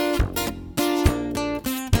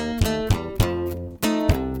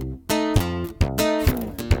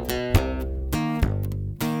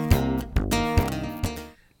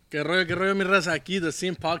Qué rollo, mi raza? Aquí, The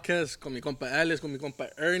Scene Podcast, con mi compa Alex, con mi compa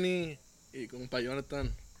Ernie y con mi compa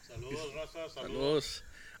Jonathan. Saludos, raza, saludos. Saludos.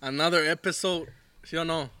 Another episode, ¿sí o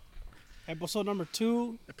no? Episode number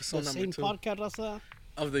 2. Episode The number same 2 podcast, raza.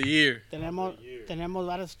 of the year. Tenemos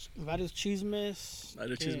varios chismes.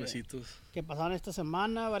 Varios chismecitos. Que pasaron esta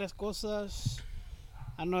semana, varias cosas.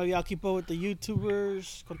 I know y'all keep up with the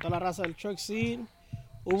YouTubers, con toda la raza del truck scene.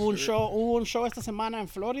 Hubo un show esta semana en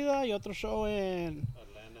Florida y otro show en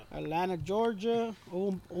Atlanta, Georgia.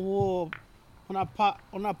 Hubo una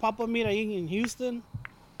pop-up meet ahí en Houston.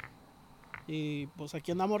 Y pues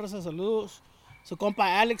aquí andamos, raza, saludos. Su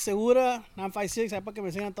compa Alex Segura, 956, ahí para que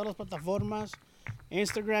me sigan en todas las plataformas.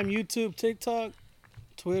 Instagram, YouTube, TikTok,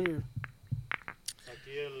 Twitter.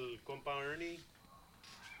 Aquí el compa Ernie.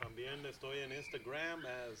 También estoy en Instagram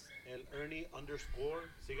as el Ernie _.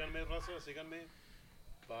 Síganme, raza, síganme.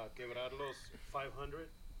 Para quebrar los 500.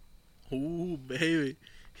 Ooh, baby.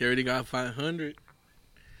 He already got 500.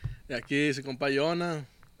 Y aquí su compa Jonah.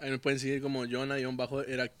 Ahí me pueden seguir como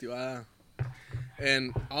Jonah_era activada.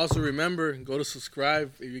 And also remember, go to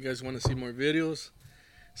subscribe if you guys want to see more videos.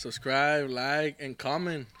 Subscribe, like, and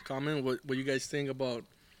comment. Comment what you guys think about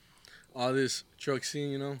all this truck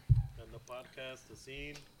scene, you know. And the podcast, The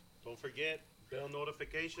Scene. Don't forget, bell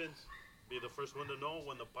notifications. Be the first one to know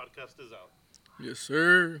when the podcast is out. Yes,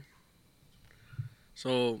 sir.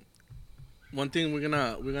 So, one thing we're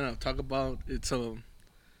gonna talk about, it's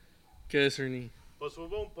 ¿qué es, Ernie? Pues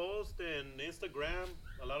hubo un post in Instagram.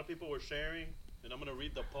 A lot of people were sharing. And I'm going to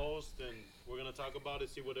read the post, and we're going to talk about it,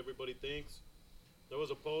 see what everybody thinks. There was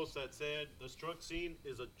a post that said, the truck scene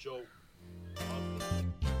is a joke.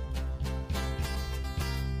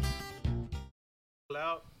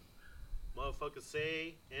 Out, motherfuckers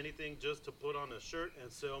say anything just to put on a shirt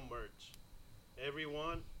and sell merch.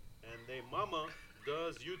 Everyone and they mama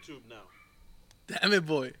does YouTube now. Damn it,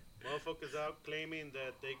 boy. Motherfuckers out claiming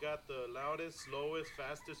that they got the loudest, slowest,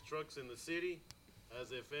 fastest trucks in the city.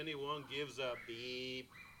 As if anyone gives a beep.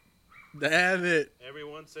 Damn it.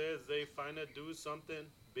 Everyone says they finna do something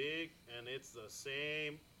big, and it's the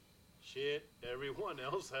same shit everyone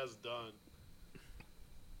else has done.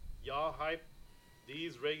 Y'all hype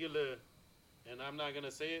these regular, and I'm not gonna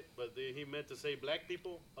say it, but he meant to say black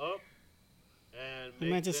people up, and He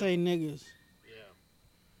meant to say niggas.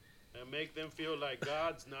 Yeah. And make them feel like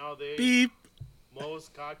gods. Now they Beep.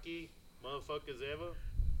 most cocky motherfuckers ever.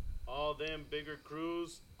 All them bigger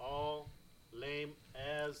crews, all lame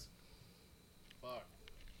as fuck.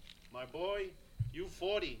 My boy, you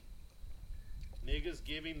 40. Niggas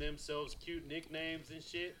giving themselves cute nicknames and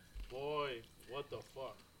shit. Boy, what the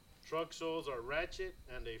fuck. Truck shows are ratchet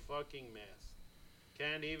and a fucking mess.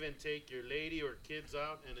 Can't even take your lady or kids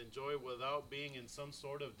out and enjoy without being in some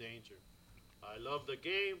sort of danger. I love the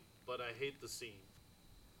game, but I hate the scene.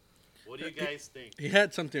 What do you guys think? He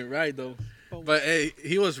had something right, though. But, hey,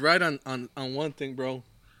 he was right on one thing, bro.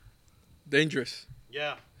 Dangerous.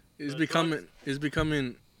 Yeah. It's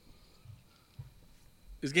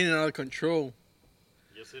getting out of control.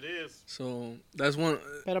 Yes, it is. So, that's one.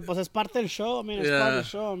 Pero pues es parte del show. I mean, it's part of the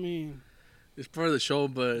show. I mean, it's part of the show,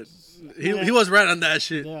 but he was right on that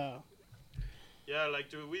shit. Yeah. Yeah,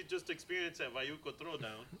 like we just experienced at Vayuco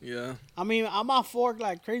Throwdown. Yeah. I mean, I'm all for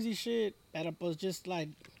like crazy shit. Pero pues just like,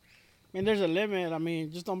 I mean, there's a limit. I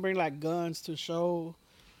mean, just don't bring like guns to show.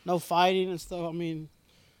 No fighting and stuff. I mean,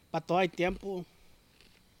 para todo hay tiempo.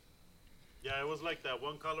 Yeah, it was like that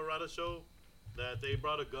one Colorado show that they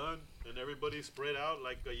brought a gun and everybody spread out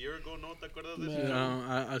like a year ago. ¿No te acuerdas de eso?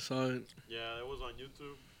 Yeah, I saw it. Yeah, it was on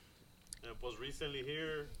YouTube. And it was recently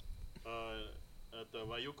here at the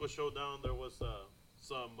Vayuco Showdown. There was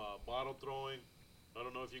some bottle throwing. I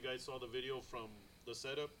don't know if you guys saw the video from the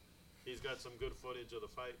setup. He's got some good footage of the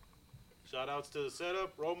fight. Shout outs to the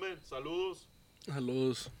setup. Roman, saludos.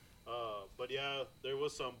 Saludos. But yeah, there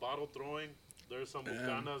was some bottle throwing. There's some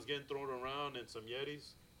bucanas getting thrown around and some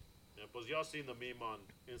Yetis. And pues y'all seen the meme on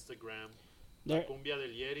Instagram. La cumbia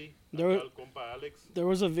del Yeti. El compa Alex. There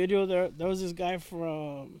was a video there. There was this guy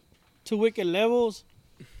from Two Wicked Levels.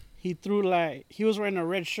 He threw like, he was wearing a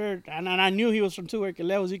red shirt. And I knew he was from Two Wicked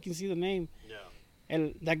Levels. You can see the name. Yeah.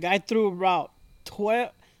 And that guy threw about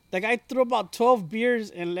 12. The guy threw about 12 beers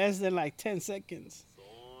in less than like 10 seconds.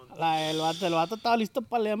 Like, el vato estaba listo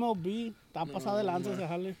para el MLB. Estaba pasado de lanza ese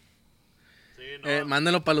jale. Sí, no.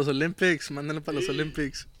 Mándenlo para los Olympics. Los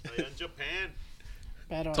Olympics. Allá en Japan.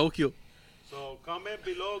 Pero, Tokyo. So comment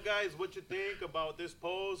below, guys, what you think about this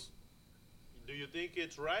post. Do you think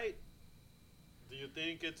it's right? Do you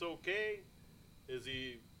think it's okay? Is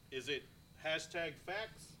it hashtag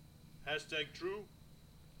facts? Hashtag true?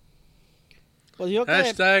 Pues yo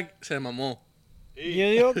Hashtag se mamó.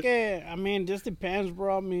 Yo digo que, I mean, just depends,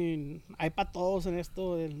 bro. I mean, hay para todos en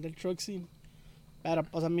esto del truck scene. Pero,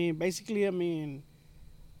 pues, I mean, basically, I mean,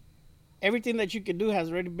 everything that you can do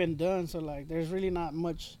has already been done. So, like, there's really not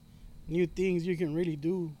much new things you can really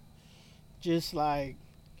do. Just, like,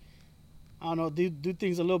 I don't know, do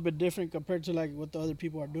things a little bit different compared to, like, what the other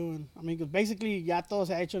people are doing. I mean, because basically, ya todos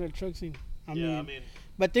se ha hecho en el truck scene. I mean,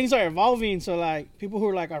 but things are evolving. So, like, people who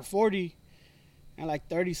are, like, are 40 and, like,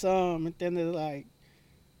 30-some, and then they're, like,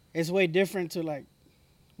 it's way different to, like,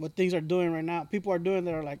 what things are doing right now. People are doing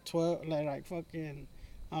that are, like, 12, like fucking,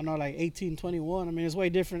 I don't know, like 18, 21. I mean, it's way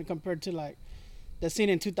different compared to, like, the scene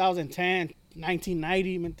in 2010,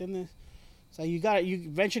 1990, ¿me entiendes? So you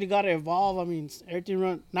eventually gotta evolve. I mean,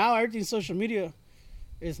 everything's social media.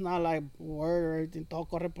 It's not like word or everything. Todo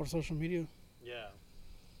corre por social media. Yeah.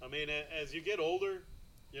 I mean, as you get older,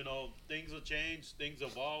 you know, things will change, things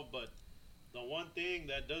evolve, but the one thing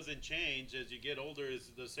that doesn't change as you get older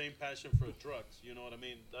is the same passion for trucks. You know what I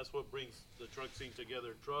mean? That's what brings the truck scene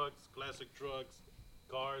together. Trucks, classic trucks,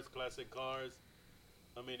 cars, classic cars.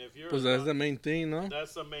 I mean, if you're... Pues that's the main thing, no?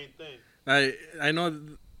 That's the main thing. I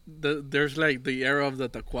know there's like the era of the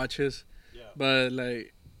tacuaches, Yeah. but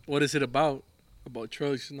like, what is it about? About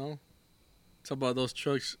trucks, you know? It's about those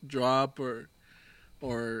trucks drop or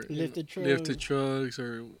Lifted trucks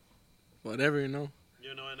or whatever, you know?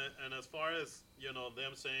 You know, and as far as, you know,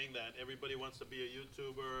 them saying that everybody wants to be a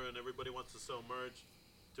YouTuber and everybody wants to sell merch,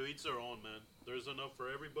 to each their own, man. There's enough for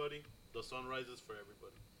everybody. The sun rises for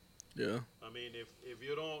everybody. Yeah. I mean, if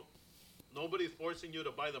you don't, nobody's forcing you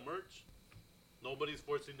to buy the merch. Nobody's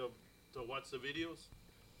forcing to watch the videos.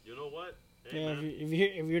 You know what? Hey, Yeah, man.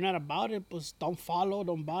 if you're not about it, pues don't follow,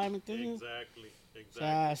 don't buy anything. Exactly.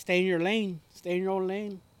 Stay in your lane. Stay in your own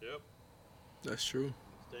lane. Yep. That's true.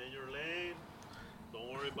 Stay in your lane.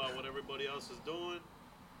 Don't worry about what everybody else is doing.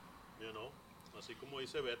 You know, así como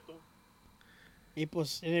dice Beto. Y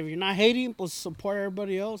pues, and if you're not hating, pues support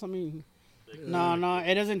everybody else. I mean, no,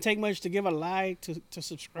 it doesn't take much to give a like, to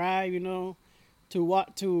subscribe, you know, to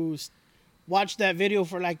watch that video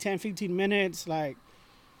for like 10, 15 minutes, like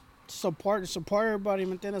support everybody,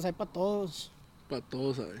 ¿me entiendes? Hay para todos. Para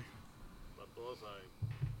todos ahí. Para todos ahí.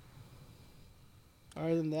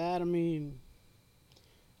 Other than that, I mean,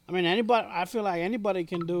 anybody. I feel like anybody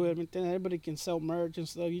can do it. ¿Me entiendes? Everybody can sell merch and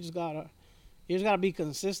stuff. You just gotta be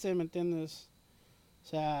consistent, ¿me entiendes?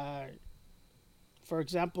 So, for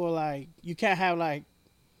example, like you can't have like,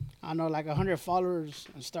 I don't know, like 100 followers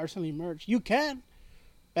and start selling merch. You can,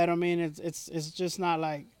 but I mean, it's just not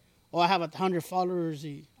like, oh, I have 100 followers,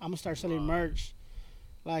 I'm gonna start selling merch.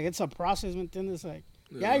 Like, it's a process, ¿me entiendes? Like,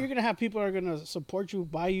 yeah, you're gonna have people that are gonna support you,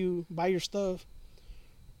 buy your stuff,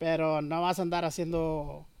 pero no vas a andar haciendo,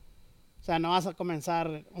 o sea, no vas a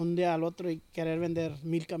comenzar un día al otro y querer vender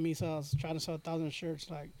 1,000 camisas, try to sell 1,000 shirts.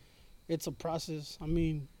 Like, it's a process. I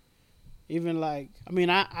mean, even like,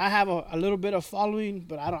 I have a little bit of following,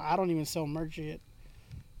 but I don't even sell merch yet.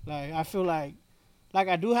 Like, I feel like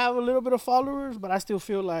I do have a little bit of followers, but I still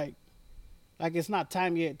feel like it's not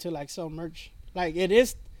time yet to like sell merch. Like, it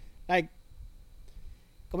is, like,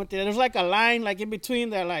 there's like a line like in between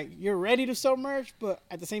that, like, you're ready to sell merch, but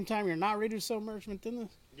at the same time you're not ready to sell merch, ¿me entiendes?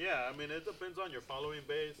 Yeah, I mean, it depends on your following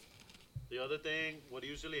base. The other thing, what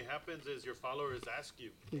usually happens is your followers ask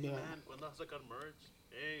you, hey, Yeah. man, ¿cuándo vas a sacar merch?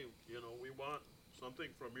 Hey, you know, we want something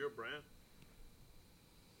from your brand.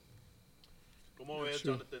 ¿Cómo ves,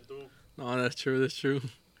 true. Jonathan, tú? No, that's true.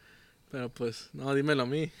 Pero pues, no, dímelo a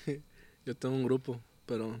mí. Yo tengo un grupo,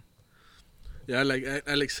 pero yeah, like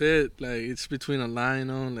Alex said, like it's between a line, you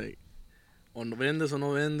know, like o no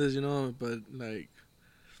vendes, you know, but like,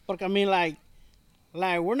 Porque I mean, like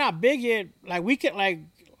we're not big yet. Like, we can like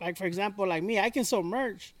for example, like me, I can sell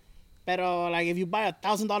merch, pero like if you buy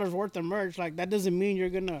 $1,000 worth of merch, like that doesn't mean you're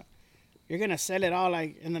gonna sell it all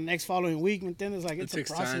like in the next following week, ¿me entiendes? Like, it's a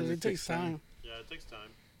takes process. time. It takes time. Yeah, it takes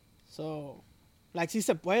time. So, like, si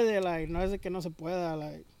se puede, like, no es de que no se pueda,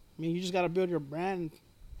 like, I mean, you just gotta build your brand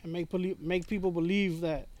and make people believe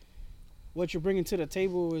that what you're bringing to the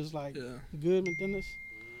table is like yeah. good, ¿me entiendes?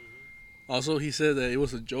 Also, he said that it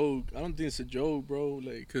was a joke. I don't think it's a joke, bro.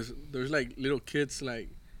 Like, cause there's like little kids like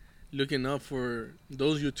looking up for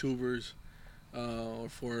those YouTubers, or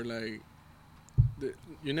for like,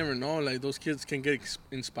 you never know. Like, those kids can get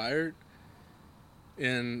inspired,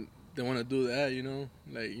 and they want to do that. You know,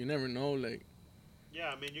 like, you never know. Like, Yeah,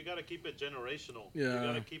 I mean, you got to keep it generational. Yeah. You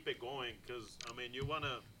got to keep it going because, I mean,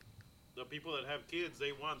 the people that have kids,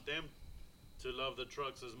 they want them to love the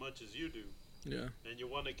trucks as much as you do. yeah, And you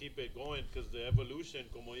want to keep it going because the evolution,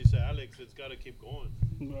 como dice Alex, it's got to keep going.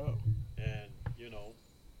 No. And, you know,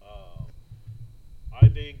 I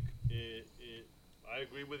think I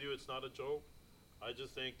agree with you. It's not a joke. I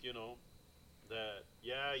just think, that,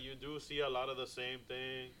 yeah, you do see a lot of the same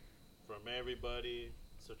thing from everybody.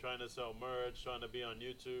 So trying to sell merch, trying to be on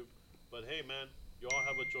YouTube. But hey, man, you all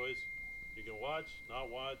have a choice. You can watch, not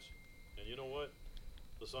watch. And you know what?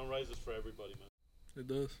 The sun rises for everybody, man. It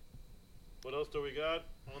does. What else do we got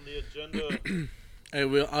on the agenda? Hey,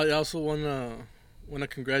 I also wanna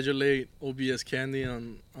congratulate OBS Candy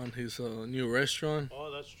on his new restaurant. Oh,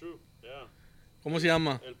 that's true. Yeah. ¿Cómo se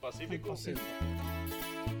llama? El Pacífico.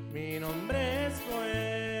 Mi nombre es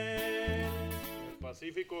Joel. El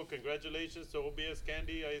Pacífico, congratulations to OBS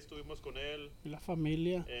Candy. Ahí estuvimos con él. Y la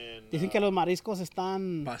familia. En, Dicen que los mariscos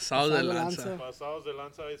están Pasados de lanza. Pasados de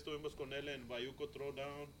lanza. Ahí estuvimos con él en Bayuco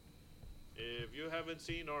Throwdown. If you haven't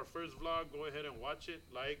seen our first vlog, go ahead and watch it.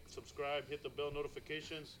 Like, subscribe, hit the bell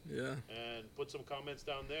notifications. Yeah. And put some comments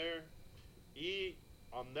down there. Y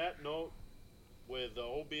on that note, with the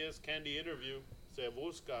OBS Candy interview, se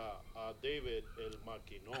busca a David El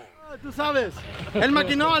Maquinón. Tú sabes, el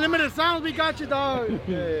Maquinón, Unlimited Sounds, we got you, dog.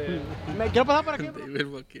 ¿Me quiero pasar por aquí, bro? David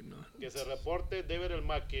Maquinón. Que se reporte David El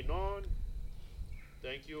Maquinón.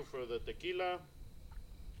 Thank you for the tequila.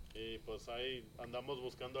 Y pues ahí andamos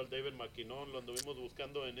buscando al David Maquinón. Lo anduvimos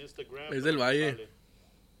buscando en Instagram. Es del Valle. Sale.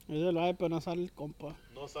 Es del Valle, pero no sale el compa.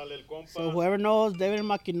 No sale el compa. So whoever knows David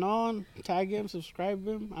McKinnon, tag him, subscribe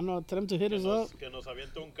him. I know, tell him to hit us up. Que nos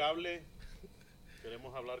aviente un cable.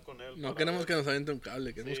 Queremos hablar con él. No para queremos ver. que nos aviente un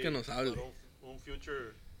cable, queremos Sí, que nos hable. para un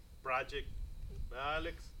future project. ¿Verdad,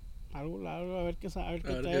 Alex? Algo largo, a ver qué A ver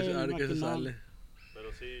trae qué, el a ver qué se McKinnon. sale.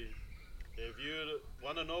 Pero sí, if you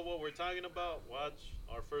want to know what we're talking about, watch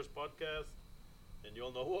our first podcast and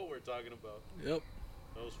you'll know what we're talking about. Yep,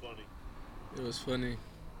 That was funny. it was funny.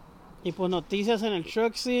 Y pues noticias en el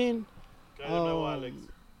truck scene. ¿Qué hay de nuevo, Oh, Alex?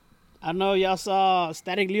 I know y'all saw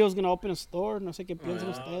Static Leo's gonna open a store. No sé qué piensan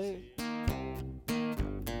Ah, ustedes.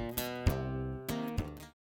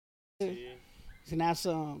 Sí. He's gonna have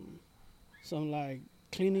some like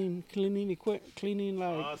cleaning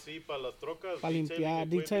like Ah, sí, para las trocas. para limpiar,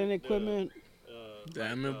 detailing equipment.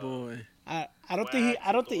 Damn it, boy. I don't think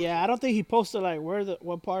I don't think he posted like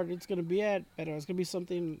what part it's gonna be at, but it's gonna be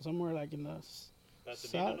somewhere like in the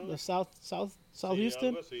south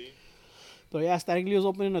Houston. Algo así. So yeah, Static Leo's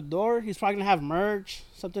opening a door. He's probably gonna have merch,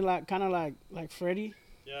 something like kind of like Freddy,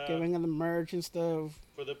 Yeah. que vengan the merch and stuff.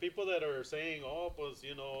 For the people that are saying, oh, pues,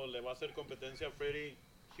 le va a hacer competencia a Freddy,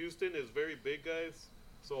 Houston is very big, guys.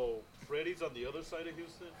 So, Freddy's on the other side of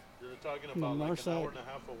Houston. You're talking about like north an hour side. and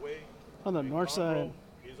a half away. On the In north Conroe, side.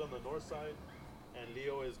 He's on the north side. And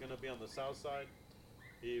Leo is going to be on the south side.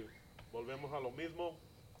 Y volvemos a lo mismo.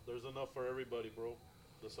 There's enough for everybody, bro.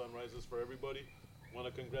 The sun rises for everybody. Want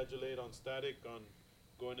to congratulate on Static on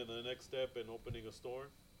going to the next step and opening a store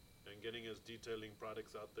and getting his detailing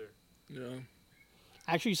products out there. Yeah.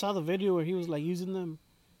 I actually saw the video where he was like using them.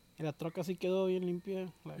 Y la troca así quedó bien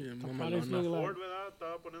limpia. Like, Bien the mamalona. products look like Ford, ¿verdad?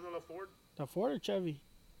 Estaba poniendo la Ford. the Ford or Chevy.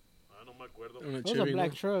 Ah, no me acuerdo. Una It was a Chevy, black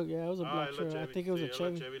 ¿no? truck. Yeah, it was a black es la truck. I Chevy. think it was Sí, a es la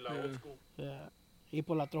Chevy. Chevy, la Yeah. old school. Yeah. Y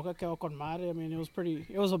pues la troca quedó con madre. I mean,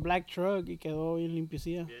 it was a black truck y quedó bien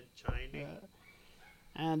limpiecilla. Bien shiny. Yeah.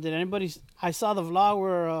 And I saw the vlog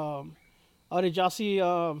where, did y'all see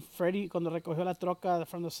Freddy cuando recogió la troca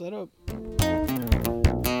from the setup?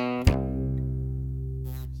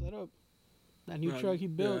 That new truck he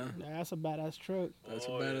built. Yeah. That's a badass truck. That's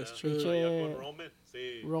Oh, a badass yeah. truck. Allá con Roman,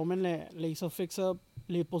 sí. Roman le hizo fix up,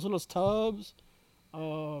 le puso los tubs.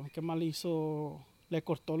 ¿Qué más le hizo? Le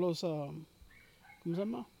cortó los, ¿cómo se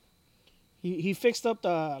llama? He fixed up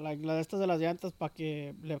las estas de las llantas para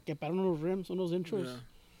que le queparan unos rims, unos intros. Yeah.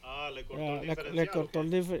 Ah, le cortó Yeah, el le diferencial. cortó ¿o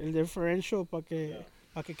qué? el differential para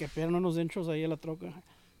que queparan unos intros ahí en la troca.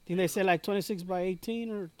 I think they said like 26 by 18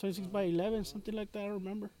 or 26 by 11, something like that, I don't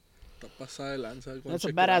remember. Está pasada de lanza. cuando That's a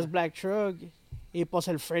chequeaba. badass black truck. Y pues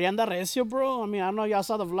el Freddy anda recio, bro. I mean, I know y'all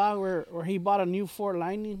saw the vlog where he bought a new Ford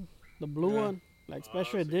Lightning, the blue Yeah. one, like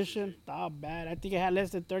special sí, sí, edition. sí. Estaba bad. I think it had less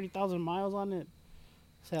than 30,000 miles on it.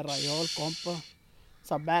 Se rayó el compa.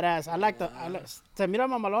 It's a badass. Se mira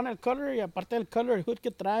mamalón el color y aparte del color, el hood que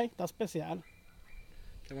trae, está especial.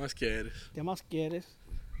 ¿Qué más quieres? ¿Qué más quieres?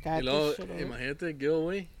 Y Cállate, luego, shut up. imagínate el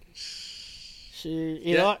giveaway. Sí,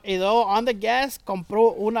 Yeah. y luego on the gas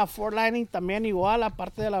compró una Ford Lightning también igual,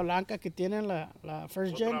 aparte de la blanca que tiene la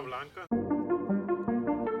first gen. Otra blanca.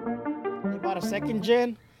 They bought a second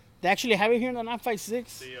gen. They actually have it here in the 956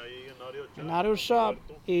 Sí, ahí en Audio Shop. in auto shop.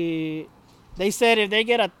 Roberto. Y they said if they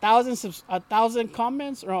get 1,000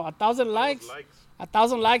 comments or 1,000 likes, Likes.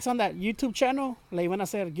 1,000 likes on that YouTube channel, le iban a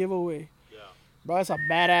hacer a giveaway. Yeah. Bro, it's a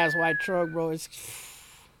badass white truck, bro. It's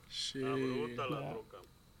Shit. La bruta la Yeah. troca.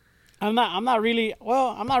 I'm not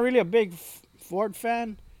really a big Ford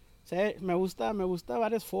fan. Sí, me gusta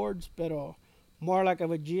varios Fords, pero more like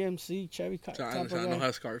of a GMC Chevy type Chano of guy.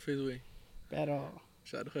 has Scarface, güey. Pero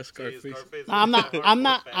Chano has Sí, Scarface. Scarface no, I'm is a not hardcore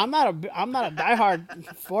fan. I'm not a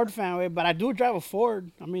diehard Ford fan, way, but I do drive a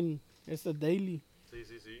Ford. I mean, it's a daily. Sí,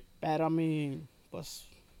 sí, sí. Pero I mean, pues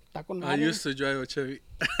está con I madre. used to drive a Chevy.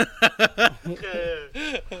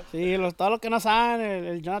 Sí, todos los que no saben,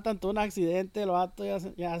 el Jonathan tuvo un accidente, el vato ya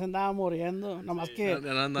se andaba muriendo. Nomás Sí. que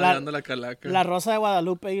Ya anda la- dando la calaca. la Rosa de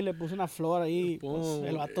Guadalupe ahí le puso una flor ahí, pues Pum,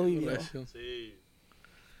 el vato vivió. recio. Sí.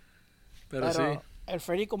 Pero sí. Pero el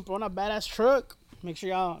Freddy compró una badass truck. Make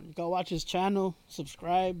sure y'all go watch his channel,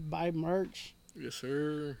 subscribe, buy merch. Yes,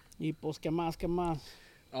 sir. Y pues, ¿qué más?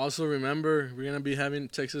 Also, remember, we're going to be having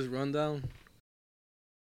Texas Rundown.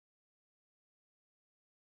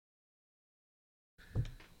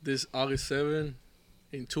 This August 7,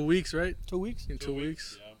 in 2 weeks, right? 2 weeks? In 2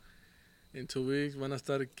 weeks. Yeah. In 2 weeks, van a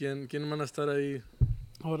estar, ¿quién van a estar ahí?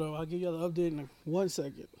 Hold on, I'll give you the update in like 1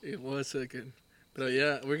 second. In 1 second. Pero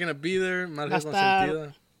yeah, we're going to be there. Va a Marca estar-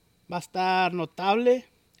 consentida. Va a estar Notable,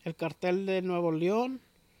 el cartel de Nuevo León.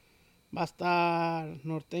 Va a estar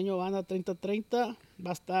Norteño Banda 3030. Va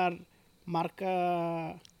a estar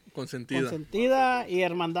Marca Consentida. Consentida y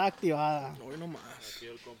Hermandad Activada. Hoy no más. Aquí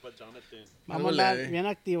el compa Jonathan. Vamos a Algo andar leve. bien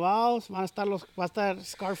activados. Va a estar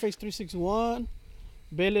Scarface 361,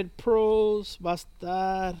 Billet Pros, va a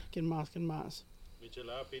estar ¿quién más?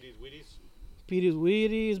 Michelada, Piris, Wiris. Petey's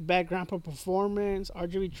Wheaties, Bad Grandpa Performance,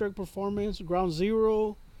 RGB Truck Performance, Ground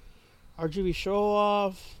Zero, RGB Show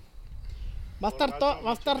Off. Va a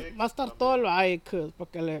estar todo el vibe,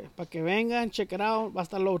 para que vengan, check it out. Va a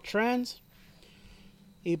estar Low Trends.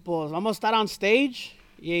 Y pues vamos a estar on stage.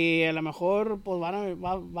 Y a lo mejor pues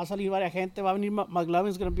va a salir varias gente. Va a venir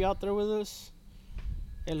McLovin's gonna be out there with us.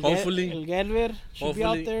 Hopefully. El Gerber should be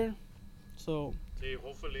out Hopefully. there. So, Sí,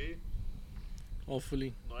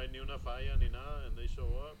 Hopefully. no hay ni una falla ni nada, and they show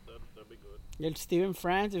up. That'll be good. y el Steven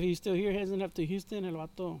France, if he's still here, he hasn't left to Houston. El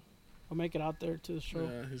vato will make it out there to the show.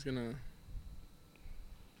 Yeah, he's going to...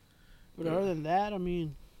 But other than that, I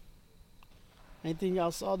mean, anything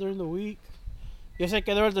y'all saw during the week? Yo sé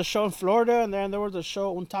que there was a show in Florida, and then there was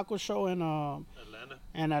un taco show in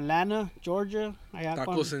Atlanta, Georgia. Allá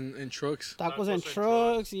Tacos con and trucks. tacos and Tacos and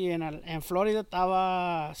trucks. Y en Florida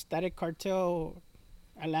estaba Static Cartel,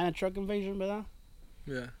 Atlanta Truck Invasion, ¿verdad?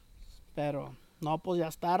 Yeah. Pero, no, pues ya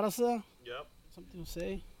está, raza. Yep. Something to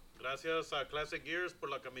say. Gracias a Classic Gears por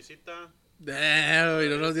la camisita. Damn, y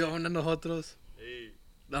no nos dio una a nosotros. Hey,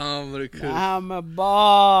 No, hombre, que... I'm a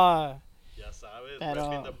boy. ya sabes, Pero-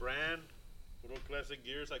 repping the brand. Puro Classic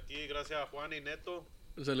Gears aquí, gracias a Juan y Neto.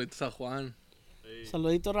 Saluditos a Juan. Hey,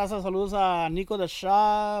 Saluditos, raza. Saludos a Nico the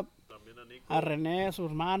Shop, también a Nico. a René, su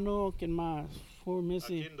hermano. ¿Quién más? Who we're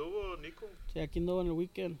Aquí missing? anduvo Nico. Sí, aquí anduvo en el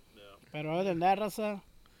weekend. Yeah. Pero other than that, raza,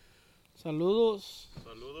 saludos.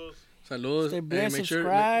 Saludos. Saludos. Stay Hey, blessed, make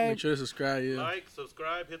sure to subscribe, yeah. Like,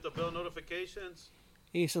 subscribe, hit the bell notifications.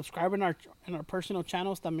 Y subscribe en our personal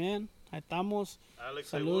channels también. Ahí estamos. Alex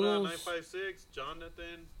Saludos. Segura 956,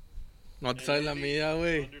 Jonathan. No te sabes la mía,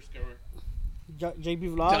 güey. Underscore. JB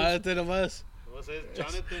Vlogs. Cállate nomás. ¿Cómo se dice?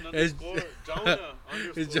 Jonathan es- underscore. Jonah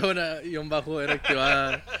underscore. Es Jonah y un bajo era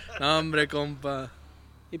activada. No, hombre, compa.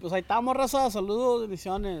 Y pues ahí estamos, raza. Saludos,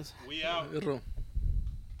 bendiciones. We out. Perro.